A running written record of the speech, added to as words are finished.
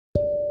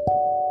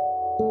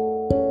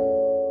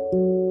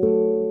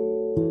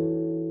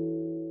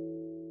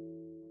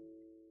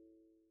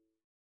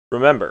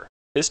Remember,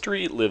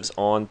 history lives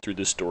on through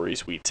the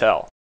stories we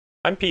tell.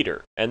 I'm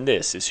Peter, and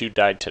this is Who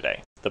Died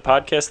Today, the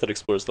podcast that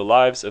explores the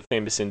lives of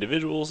famous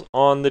individuals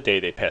on the day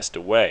they passed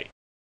away.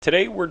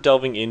 Today we're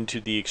delving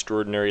into the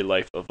extraordinary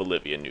life of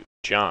Olivia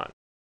Newton-John,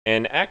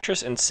 an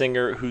actress and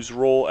singer whose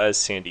role as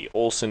Sandy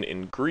Olsen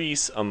in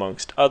Grease,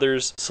 amongst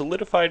others,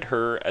 solidified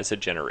her as a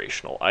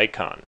generational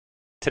icon.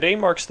 Today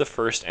marks the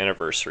first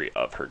anniversary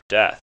of her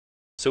death.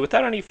 So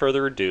without any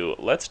further ado,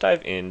 let's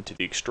dive into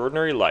the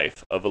extraordinary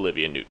life of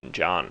Olivia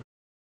Newton-John.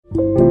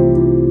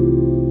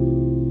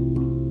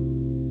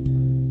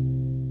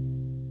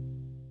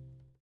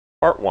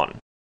 Part 1.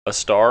 A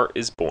Star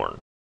is Born,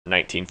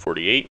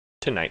 1948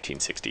 to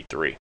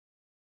 1963.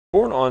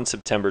 Born on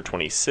September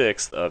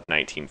 26th of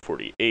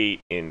 1948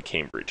 in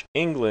Cambridge,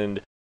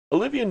 England,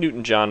 Olivia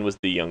Newton-John was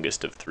the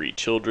youngest of three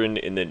children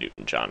in the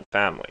Newton-John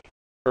family.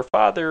 Her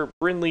father,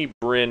 Brinley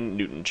Bryn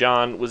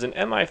Newton-John, was an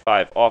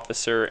MI5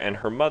 officer, and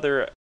her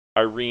mother,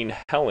 Irene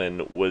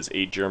Helen, was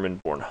a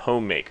German-born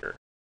homemaker.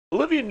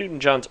 Olivia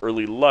Newton-John's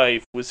early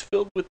life was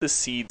filled with the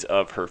seeds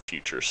of her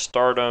future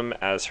stardom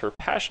as her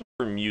passion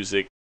for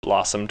music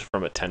blossomed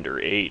from a tender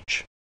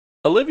age.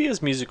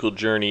 Olivia's musical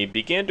journey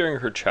began during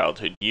her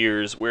childhood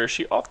years, where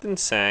she often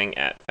sang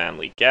at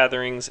family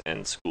gatherings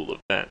and school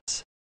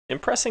events,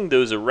 impressing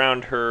those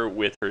around her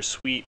with her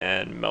sweet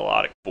and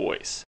melodic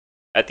voice.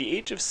 At the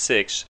age of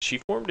 6,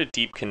 she formed a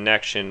deep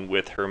connection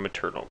with her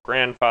maternal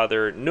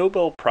grandfather,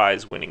 Nobel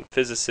Prize-winning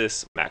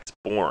physicist Max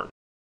Born,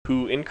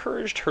 who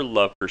encouraged her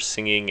love for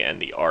singing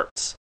and the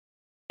arts.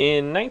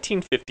 In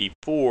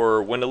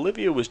 1954, when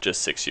Olivia was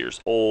just 6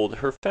 years old,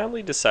 her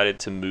family decided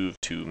to move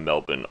to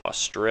Melbourne,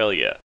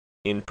 Australia,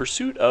 in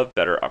pursuit of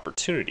better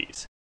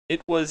opportunities.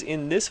 It was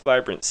in this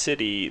vibrant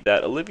city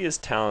that Olivia's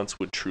talents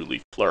would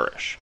truly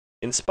flourish.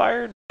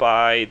 Inspired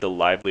by the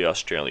lively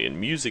Australian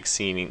music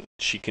scene,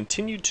 she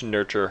continued to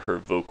nurture her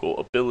vocal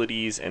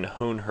abilities and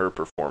hone her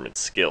performance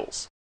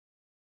skills.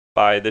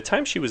 By the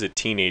time she was a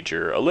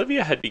teenager,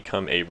 Olivia had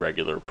become a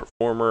regular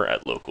performer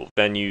at local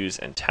venues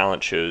and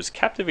talent shows,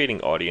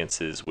 captivating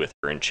audiences with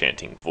her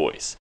enchanting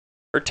voice.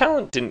 Her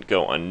talent didn't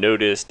go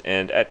unnoticed,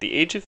 and at the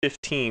age of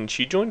 15,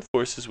 she joined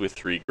forces with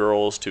three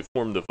girls to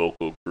form the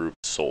vocal group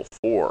Soul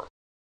 4.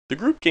 The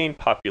group gained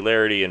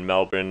popularity in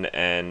Melbourne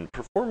and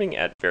performing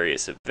at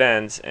various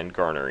events and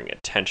garnering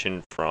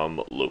attention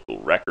from local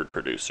record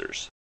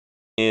producers.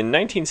 In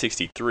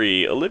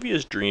 1963,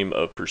 Olivia's dream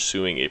of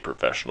pursuing a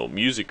professional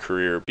music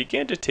career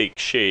began to take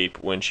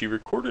shape when she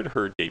recorded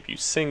her debut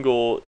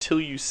single, Till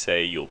You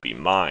Say You'll Be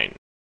Mine.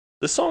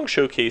 The song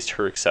showcased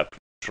her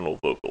exceptional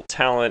vocal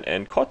talent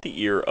and caught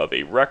the ear of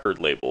a record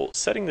label,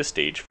 setting the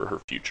stage for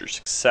her future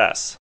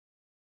success.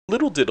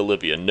 Little did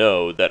Olivia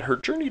know that her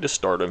journey to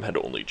stardom had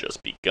only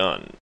just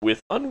begun. With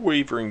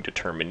unwavering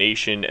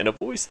determination and a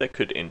voice that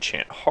could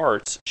enchant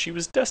hearts, she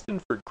was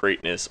destined for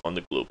greatness on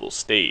the global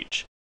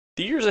stage.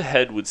 The years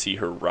ahead would see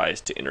her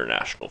rise to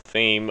international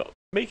fame,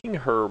 making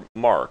her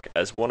mark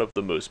as one of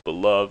the most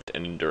beloved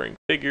and enduring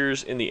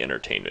figures in the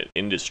entertainment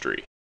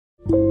industry.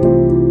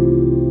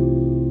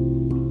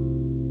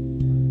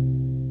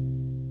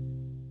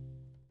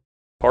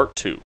 Part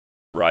 2.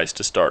 Rise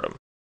to Stardom,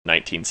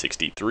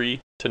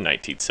 1963 to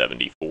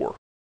 1974.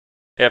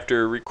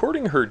 After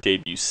recording her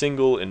debut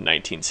single in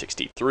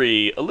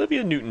 1963,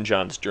 Olivia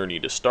Newton-John's journey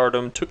to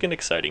stardom took an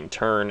exciting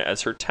turn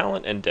as her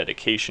talent and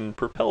dedication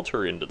propelled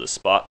her into the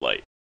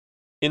spotlight.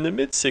 In the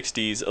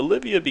mid-60s,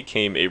 Olivia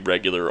became a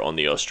regular on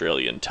the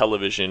Australian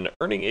television,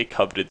 earning a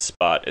coveted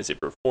spot as a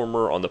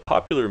performer on the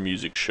popular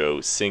music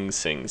show Sing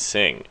Sing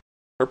Sing.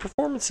 Her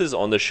performances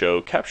on the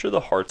show capture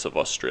the hearts of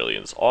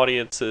Australians'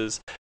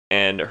 audiences,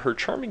 and her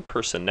charming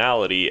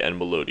personality and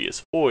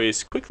melodious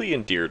voice quickly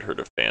endeared her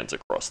to fans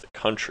across the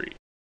country.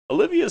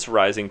 Olivia's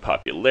rising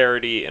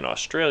popularity in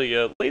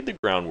Australia laid the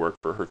groundwork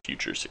for her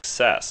future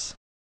success.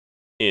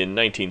 In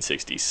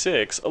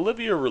 1966,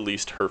 Olivia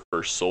released her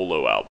first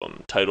solo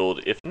album, titled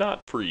If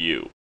Not For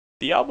You.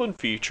 The album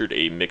featured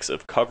a mix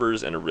of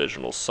covers and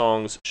original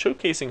songs,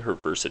 showcasing her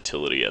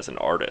versatility as an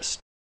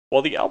artist.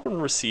 While the album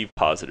received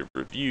positive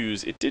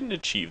reviews, it didn't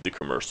achieve the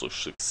commercial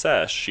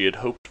success she had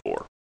hoped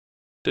for.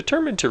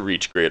 Determined to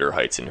reach greater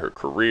heights in her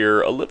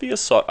career, Olivia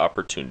sought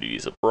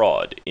opportunities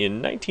abroad.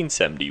 In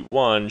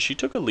 1971, she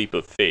took a leap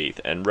of faith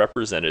and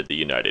represented the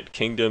United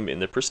Kingdom in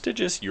the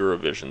prestigious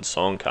Eurovision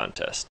Song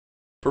Contest.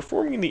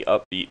 Performing the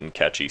upbeat and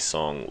catchy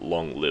song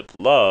Long Live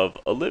Love,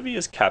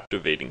 Olivia's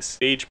captivating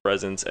stage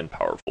presence and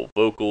powerful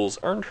vocals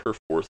earned her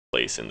fourth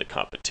place in the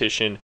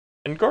competition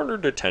and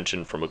garnered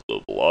attention from a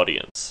global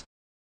audience.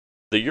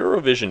 The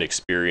Eurovision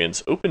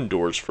experience opened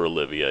doors for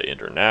Olivia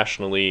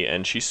internationally,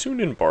 and she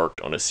soon embarked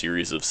on a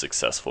series of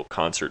successful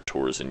concert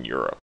tours in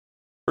Europe.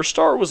 Her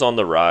star was on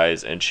the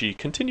rise, and she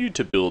continued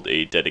to build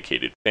a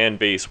dedicated fan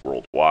base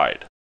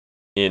worldwide.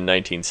 In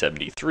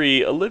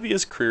 1973,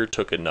 Olivia's career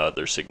took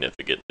another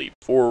significant leap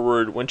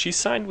forward when she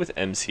signed with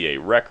MCA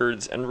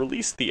Records and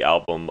released the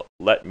album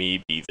Let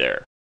Me Be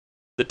There.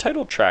 The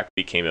title track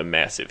became a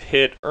massive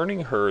hit,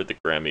 earning her the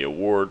Grammy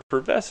Award for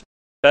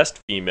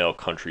Best Female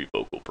Country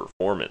Vocal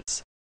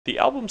Performance. The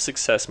album's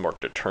success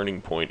marked a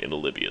turning point in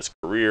Olivia's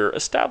career,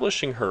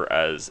 establishing her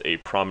as a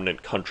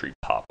prominent country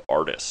pop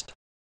artist.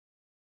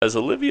 As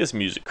Olivia's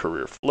music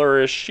career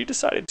flourished, she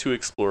decided to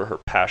explore her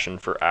passion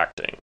for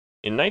acting.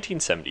 In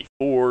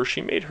 1974,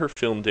 she made her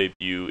film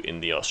debut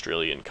in the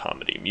Australian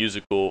comedy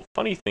musical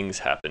Funny Things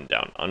Happen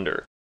Down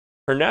Under.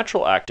 Her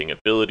natural acting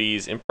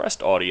abilities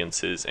impressed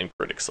audiences and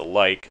critics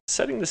alike,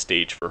 setting the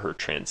stage for her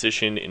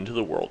transition into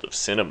the world of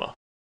cinema.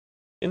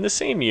 In the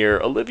same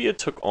year, Olivia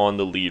took on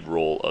the lead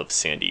role of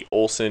Sandy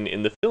Olsen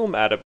in the film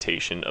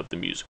adaptation of the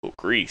musical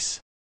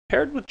Grease.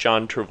 Paired with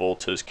John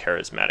Travolta's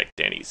charismatic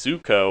Danny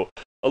Zuko,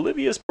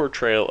 Olivia's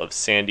portrayal of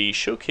Sandy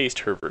showcased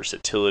her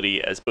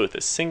versatility as both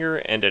a singer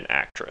and an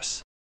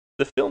actress.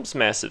 The film's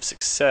massive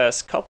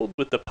success, coupled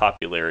with the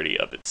popularity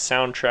of its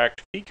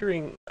soundtrack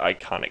featuring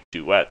iconic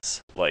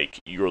duets like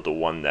You're the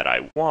One That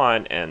I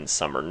Want and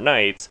Summer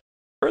Nights,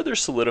 further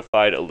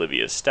solidified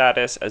Olivia's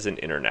status as an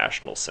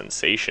international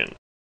sensation.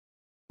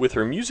 With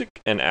her music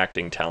and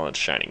acting talents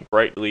shining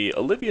brightly,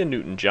 Olivia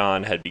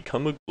Newton-John had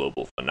become a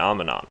global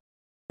phenomenon.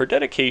 Her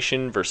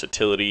dedication,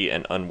 versatility,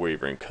 and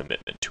unwavering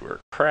commitment to her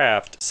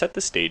craft set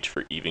the stage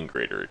for even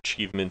greater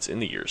achievements in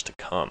the years to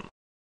come.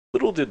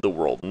 Little did the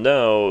world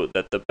know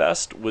that the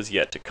best was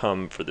yet to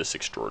come for this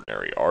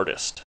extraordinary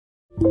artist.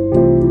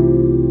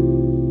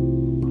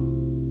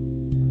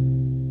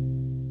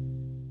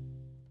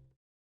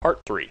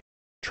 Part 3.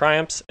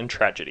 Triumphs and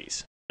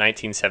Tragedies,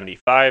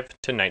 1975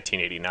 to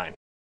 1989.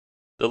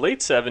 The late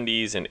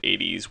 70s and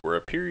 80s were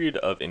a period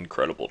of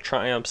incredible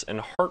triumphs and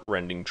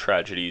heart-rending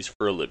tragedies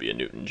for Olivia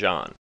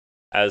Newton-John.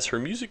 As her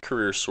music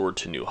career soared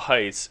to new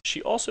heights,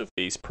 she also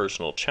faced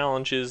personal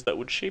challenges that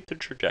would shape the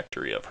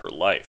trajectory of her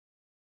life.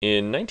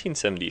 In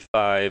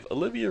 1975,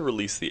 Olivia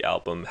released the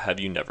album Have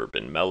You Never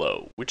Been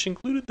Mellow, which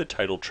included the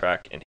title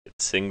track and hit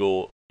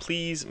single,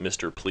 Please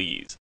Mr.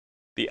 Please.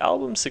 The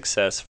album's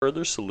success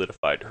further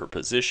solidified her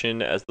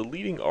position as the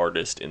leading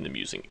artist in the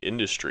music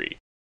industry.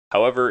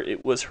 However,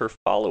 it was her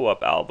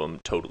follow-up album,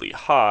 Totally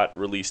Hot,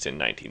 released in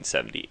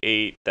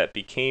 1978, that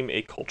became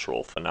a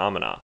cultural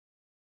phenomenon.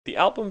 The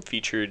album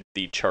featured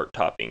the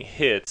chart-topping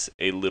hits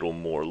A Little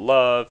More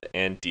Love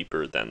and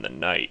Deeper Than the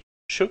Night,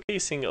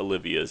 showcasing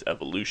Olivia's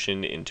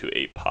evolution into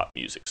a pop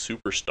music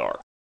superstar.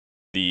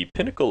 The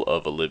pinnacle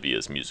of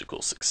Olivia's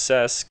musical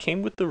success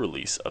came with the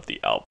release of the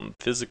album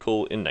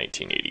Physical in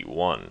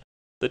 1981.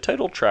 The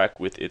title track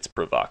with its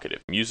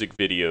provocative music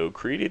video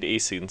created a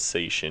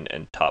sensation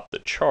and topped the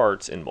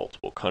charts in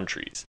multiple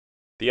countries.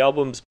 The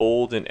album's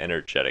bold and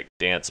energetic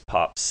dance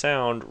pop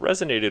sound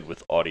resonated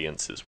with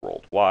audiences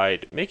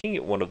worldwide, making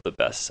it one of the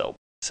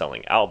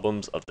best-selling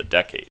albums of the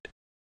decade.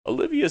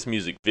 Olivia's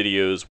music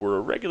videos were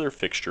a regular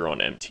fixture on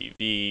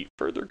MTV,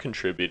 further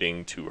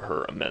contributing to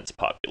her immense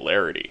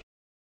popularity.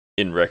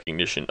 In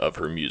recognition of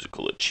her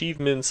musical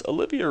achievements,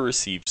 Olivia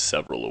received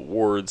several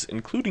awards,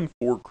 including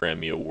 4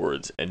 Grammy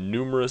Awards and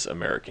numerous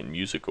American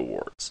Music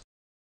Awards.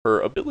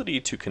 Her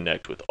ability to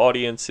connect with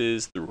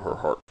audiences through her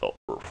heartfelt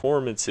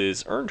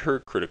performances earned her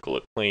critical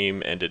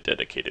acclaim and a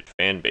dedicated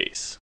fan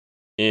base.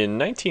 In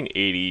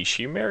 1980,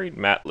 she married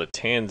Matt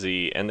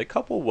Lattanzi, and the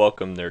couple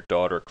welcomed their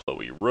daughter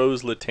Chloe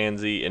Rose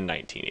Lattanzi in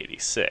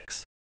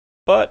 1986.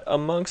 But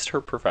amongst her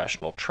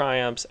professional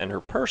triumphs and her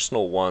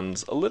personal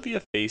ones,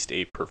 Olivia faced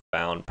a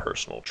profound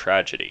personal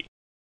tragedy.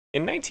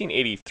 In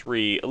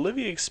 1983,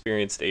 Olivia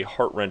experienced a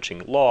heart-wrenching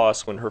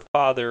loss when her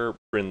father,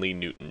 Brinley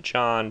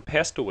Newton-John,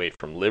 passed away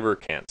from liver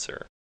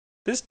cancer.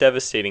 This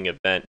devastating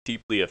event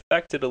deeply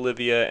affected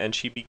Olivia, and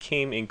she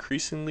became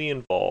increasingly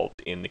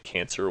involved in the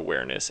cancer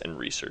awareness and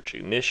research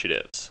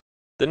initiatives.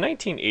 The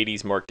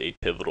 1980s marked a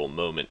pivotal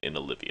moment in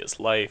Olivia's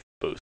life,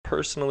 both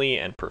personally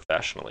and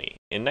professionally.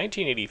 In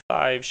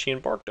 1985, she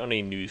embarked on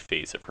a new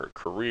phase of her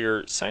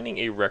career, signing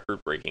a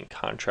record-breaking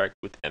contract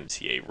with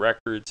MCA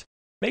Records,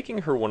 making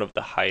her one of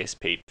the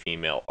highest-paid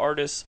female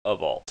artists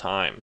of all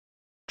time.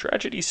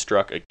 Tragedy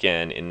struck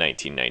again in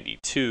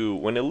 1992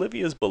 when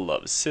Olivia's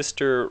beloved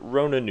sister,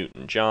 Rona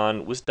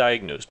Newton-John, was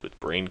diagnosed with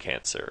brain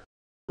cancer.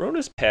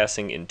 Rona's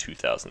passing in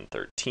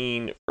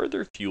 2013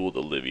 further fueled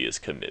Olivia's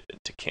commitment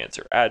to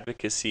cancer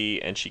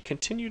advocacy, and she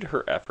continued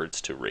her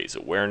efforts to raise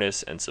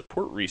awareness and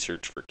support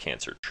research for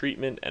cancer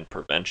treatment and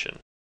prevention.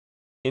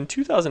 In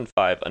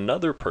 2005,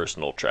 another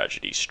personal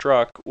tragedy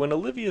struck when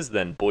Olivia's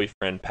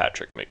then-boyfriend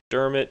Patrick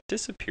McDermott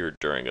disappeared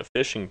during a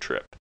fishing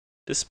trip.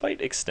 Despite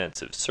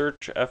extensive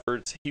search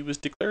efforts, he was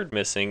declared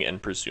missing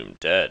and presumed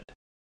dead.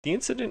 The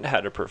incident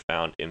had a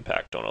profound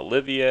impact on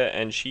Olivia,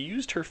 and she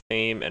used her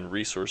fame and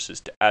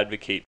resources to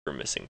advocate for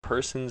missing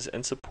persons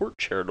and support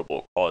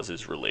charitable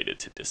causes related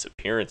to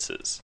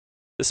disappearances.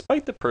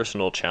 Despite the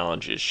personal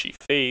challenges she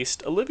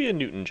faced, Olivia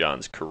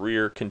Newton-John's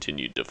career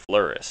continued to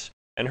flourish,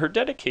 and her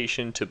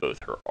dedication to both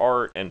her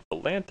art and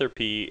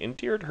philanthropy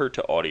endeared her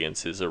to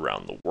audiences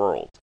around the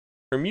world.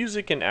 Her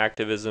music and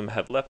activism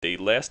have left a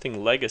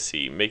lasting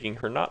legacy, making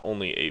her not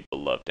only a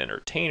beloved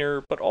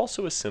entertainer, but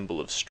also a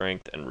symbol of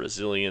strength and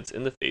resilience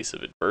in the face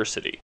of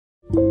adversity.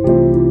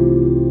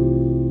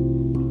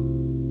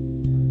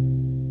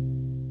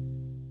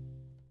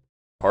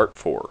 Part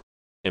 4.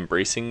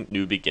 Embracing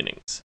New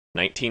Beginnings,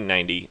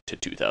 1990 to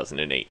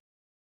 2008.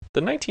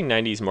 The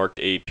 1990s marked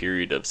a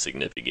period of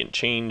significant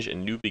change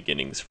and new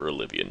beginnings for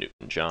Olivia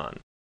Newton-John.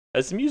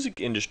 As the music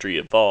industry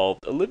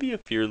evolved, Olivia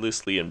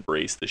fearlessly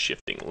embraced the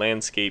shifting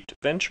landscape,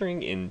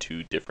 venturing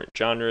into different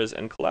genres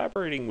and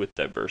collaborating with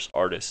diverse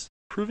artists,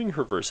 proving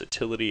her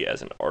versatility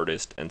as an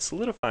artist and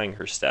solidifying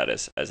her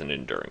status as an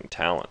enduring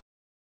talent.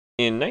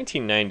 In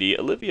 1990,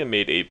 Olivia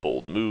made a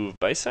bold move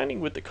by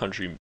signing with the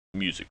country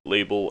music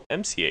label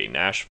MCA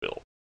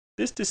Nashville.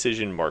 This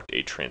decision marked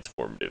a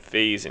transformative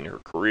phase in her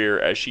career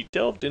as she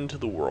delved into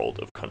the world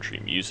of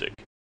country music.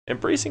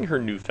 Embracing her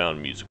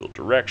newfound musical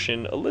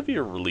direction,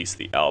 Olivia released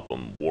the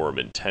album Warm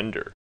and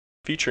Tender,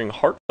 featuring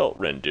heartfelt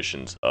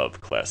renditions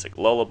of classic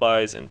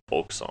lullabies and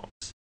folk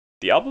songs.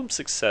 The album's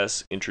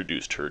success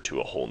introduced her to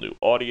a whole new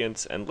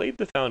audience and laid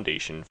the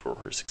foundation for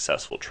her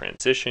successful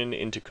transition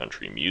into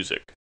country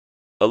music.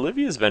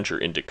 Olivia's venture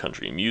into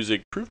country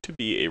music proved to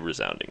be a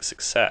resounding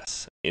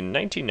success. In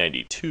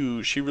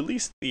 1992, she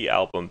released the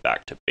album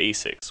Back to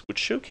Basics,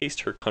 which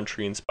showcased her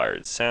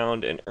country-inspired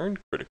sound and earned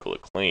critical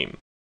acclaim.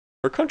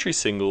 Her country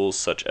singles,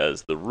 such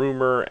as The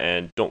Rumor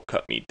and Don't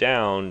Cut Me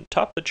Down,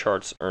 topped the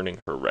charts, earning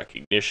her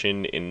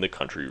recognition in the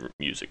country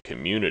music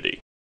community.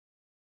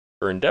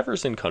 Her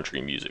endeavors in country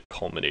music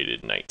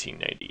culminated in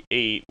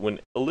 1998 when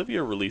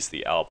Olivia released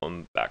the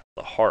album Back to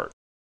the Heart.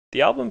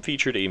 The album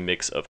featured a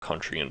mix of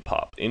country and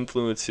pop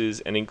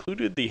influences and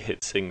included the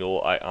hit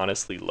single I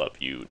Honestly Love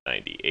You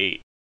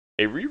 98,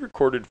 a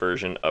re-recorded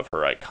version of her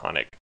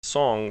iconic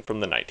song from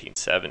the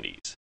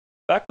 1970s.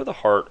 Back with a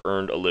Heart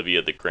earned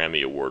Olivia the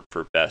Grammy Award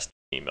for Best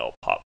Female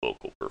Pop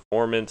Vocal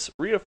Performance,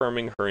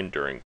 reaffirming her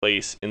enduring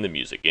place in the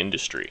music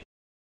industry.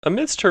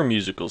 Amidst her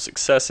musical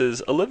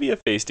successes, Olivia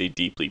faced a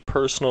deeply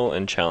personal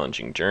and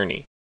challenging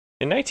journey.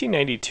 In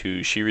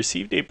 1992, she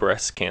received a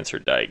breast cancer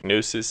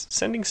diagnosis,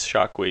 sending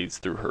shockwaves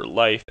through her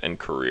life and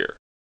career.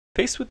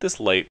 Faced with this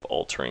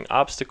life-altering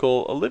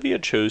obstacle, Olivia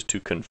chose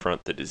to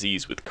confront the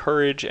disease with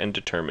courage and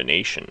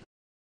determination.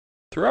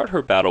 Throughout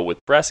her battle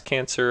with breast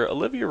cancer,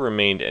 Olivia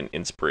remained an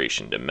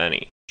inspiration to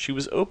many. She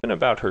was open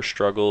about her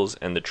struggles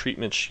and the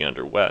treatments she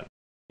underwent,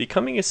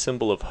 becoming a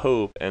symbol of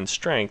hope and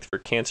strength for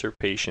cancer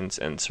patients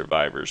and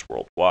survivors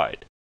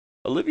worldwide.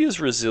 Olivia's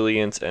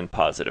resilience and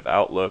positive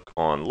outlook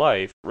on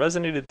life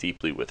resonated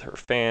deeply with her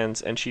fans,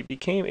 and she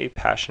became a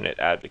passionate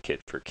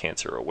advocate for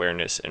cancer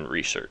awareness and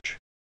research.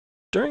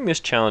 During this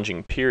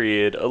challenging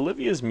period,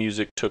 Olivia's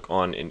music took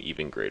on an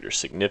even greater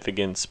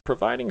significance,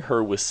 providing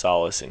her with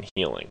solace and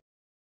healing.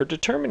 Her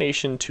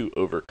determination to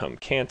overcome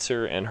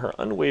cancer and her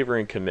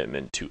unwavering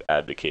commitment to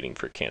advocating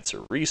for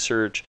cancer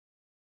research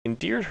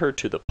endeared her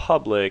to the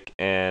public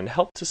and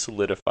helped to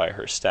solidify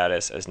her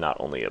status as not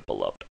only a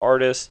beloved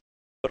artist,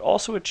 but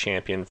also a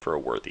champion for a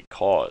worthy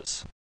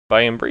cause.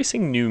 By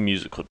embracing new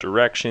musical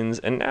directions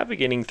and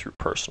navigating through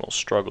personal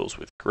struggles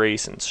with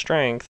grace and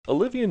strength,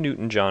 Olivia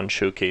Newton-John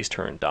showcased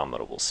her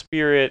indomitable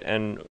spirit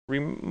and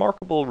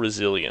remarkable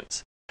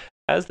resilience.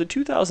 As the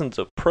 2000s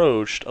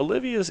approached,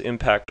 Olivia's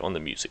impact on the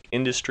music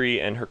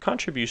industry and her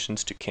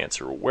contributions to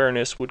cancer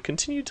awareness would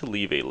continue to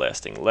leave a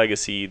lasting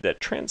legacy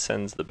that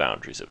transcends the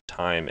boundaries of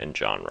time and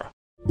genre.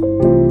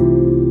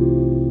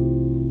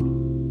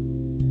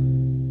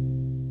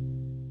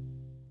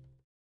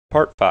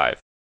 Part 5.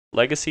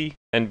 Legacy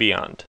and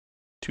Beyond,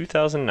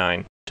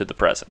 2009 to the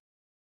present.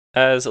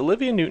 As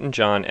Olivia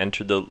Newton-John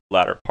entered the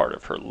latter part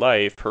of her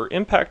life, her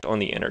impact on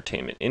the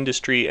entertainment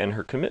industry and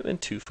her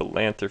commitment to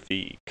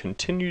philanthropy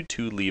continued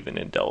to leave an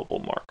indelible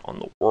mark on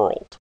the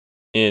world.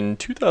 In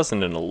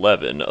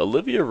 2011,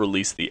 Olivia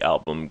released the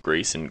album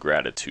Grace and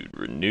Gratitude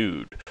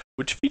Renewed,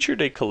 which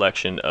featured a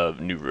collection of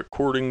new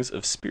recordings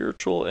of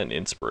spiritual and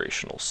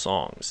inspirational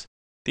songs.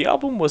 The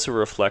album was a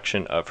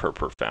reflection of her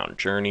profound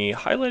journey,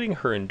 highlighting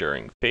her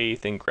enduring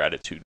faith and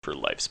gratitude for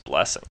life's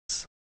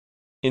blessings.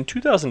 In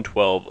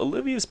 2012,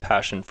 Olivia's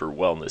passion for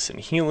wellness and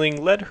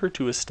healing led her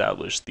to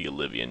establish the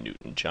Olivia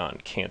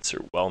Newton-John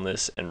Cancer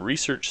Wellness and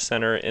Research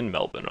Centre in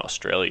Melbourne,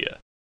 Australia.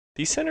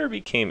 The center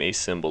became a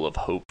symbol of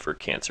hope for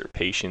cancer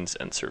patients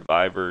and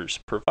survivors,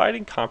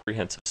 providing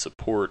comprehensive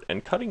support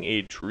and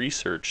cutting-edge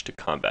research to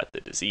combat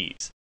the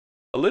disease.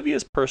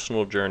 Olivia's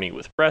personal journey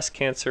with breast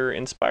cancer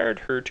inspired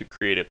her to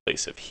create a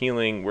place of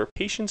healing where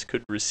patients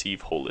could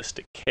receive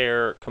holistic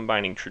care,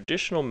 combining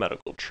traditional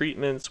medical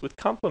treatments with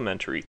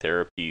complementary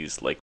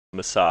therapies like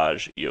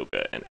massage,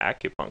 yoga, and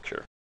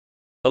acupuncture.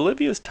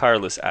 Olivia's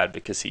tireless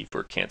advocacy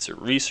for cancer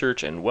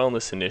research and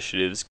wellness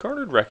initiatives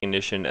garnered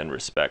recognition and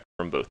respect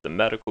from both the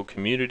medical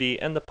community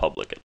and the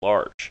public at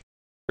large.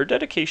 Her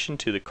dedication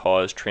to the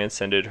cause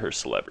transcended her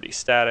celebrity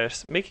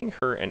status, making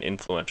her an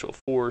influential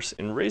force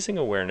in raising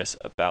awareness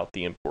about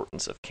the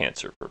importance of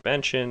cancer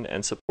prevention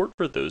and support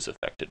for those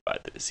affected by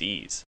the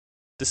disease.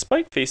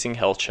 Despite facing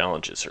health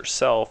challenges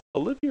herself,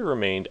 Olivia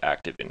remained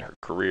active in her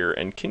career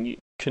and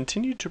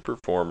continued to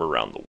perform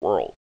around the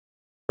world.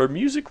 Her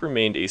music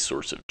remained a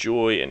source of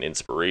joy and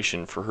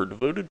inspiration for her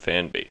devoted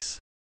fan base.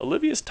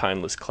 Olivia's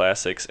timeless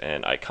classics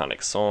and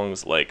iconic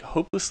songs like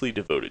Hopelessly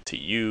Devoted to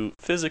You,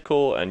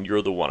 Physical, and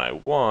You're the One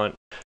I Want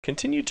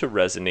continue to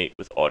resonate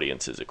with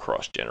audiences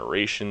across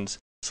generations,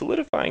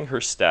 solidifying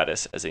her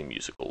status as a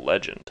musical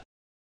legend.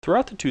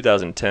 Throughout the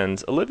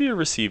 2010s, Olivia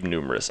received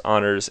numerous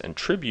honors and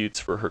tributes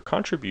for her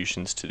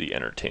contributions to the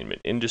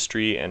entertainment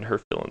industry and her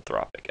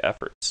philanthropic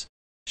efforts.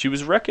 She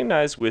was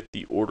recognized with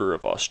the Order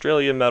of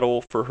Australia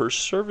Medal for her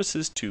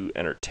services to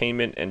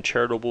entertainment and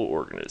charitable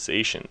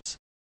organizations,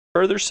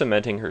 further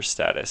cementing her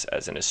status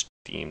as an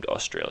esteemed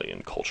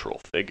Australian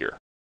cultural figure.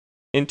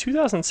 In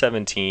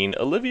 2017,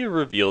 Olivia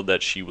revealed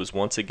that she was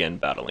once again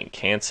battling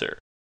cancer,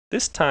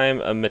 this time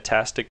a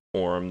metastatic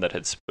form that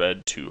had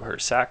spread to her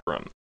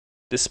sacrum.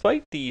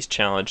 Despite these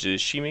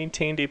challenges, she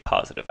maintained a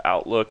positive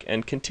outlook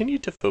and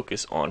continued to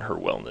focus on her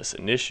wellness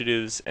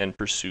initiatives and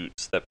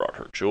pursuits that brought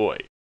her joy,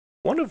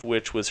 one of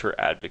which was her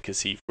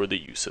advocacy for the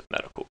use of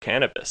medical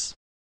cannabis.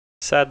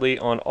 Sadly,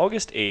 on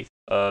August 8th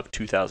of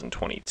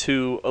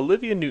 2022,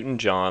 Olivia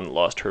Newton-John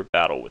lost her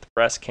battle with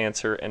breast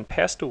cancer and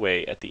passed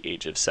away at the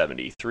age of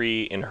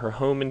 73 in her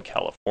home in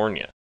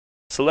California.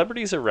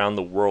 Celebrities around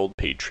the world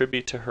paid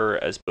tribute to her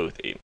as both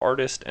an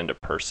artist and a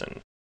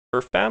person.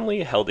 Her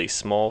family held a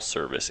small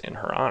service in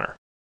her honor.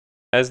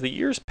 As the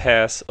years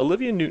pass,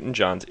 Olivia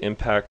Newton-John's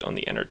impact on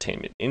the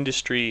entertainment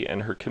industry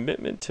and her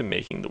commitment to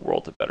making the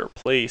world a better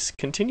place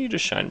continue to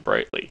shine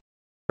brightly.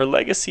 Her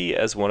legacy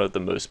as one of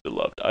the most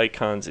beloved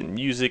icons in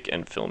music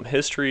and film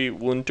history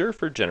will endure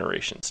for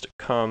generations to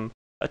come,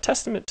 a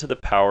testament to the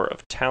power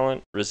of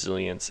talent,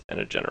 resilience, and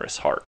a generous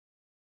heart.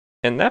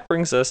 And that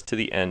brings us to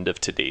the end of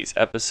today's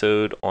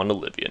episode on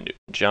Olivia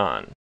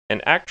Newton-John,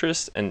 an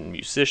actress and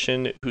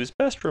musician who's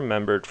best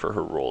remembered for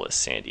her role as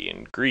Sandy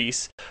in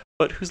Grease,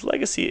 but whose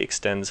legacy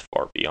extends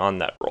far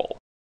beyond that role.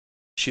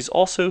 She's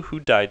also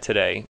who died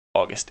today,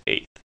 August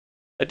 8th.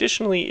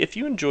 Additionally, if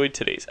you enjoyed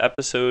today's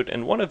episode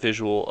and want a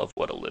visual of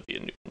what Olivia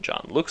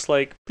Newton-John looks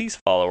like, please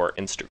follow our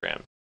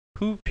Instagram,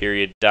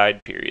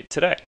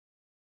 who.died.today.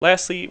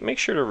 Lastly, make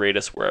sure to rate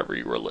us wherever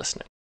you are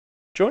listening.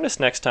 Join us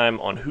next time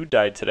on Who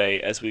Died Today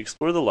as we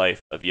explore the life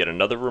of yet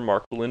another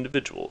remarkable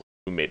individual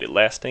who made a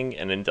lasting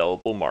and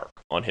indelible mark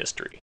on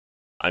history.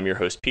 I'm your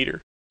host,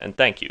 Peter, and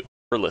thank you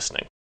for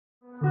listening.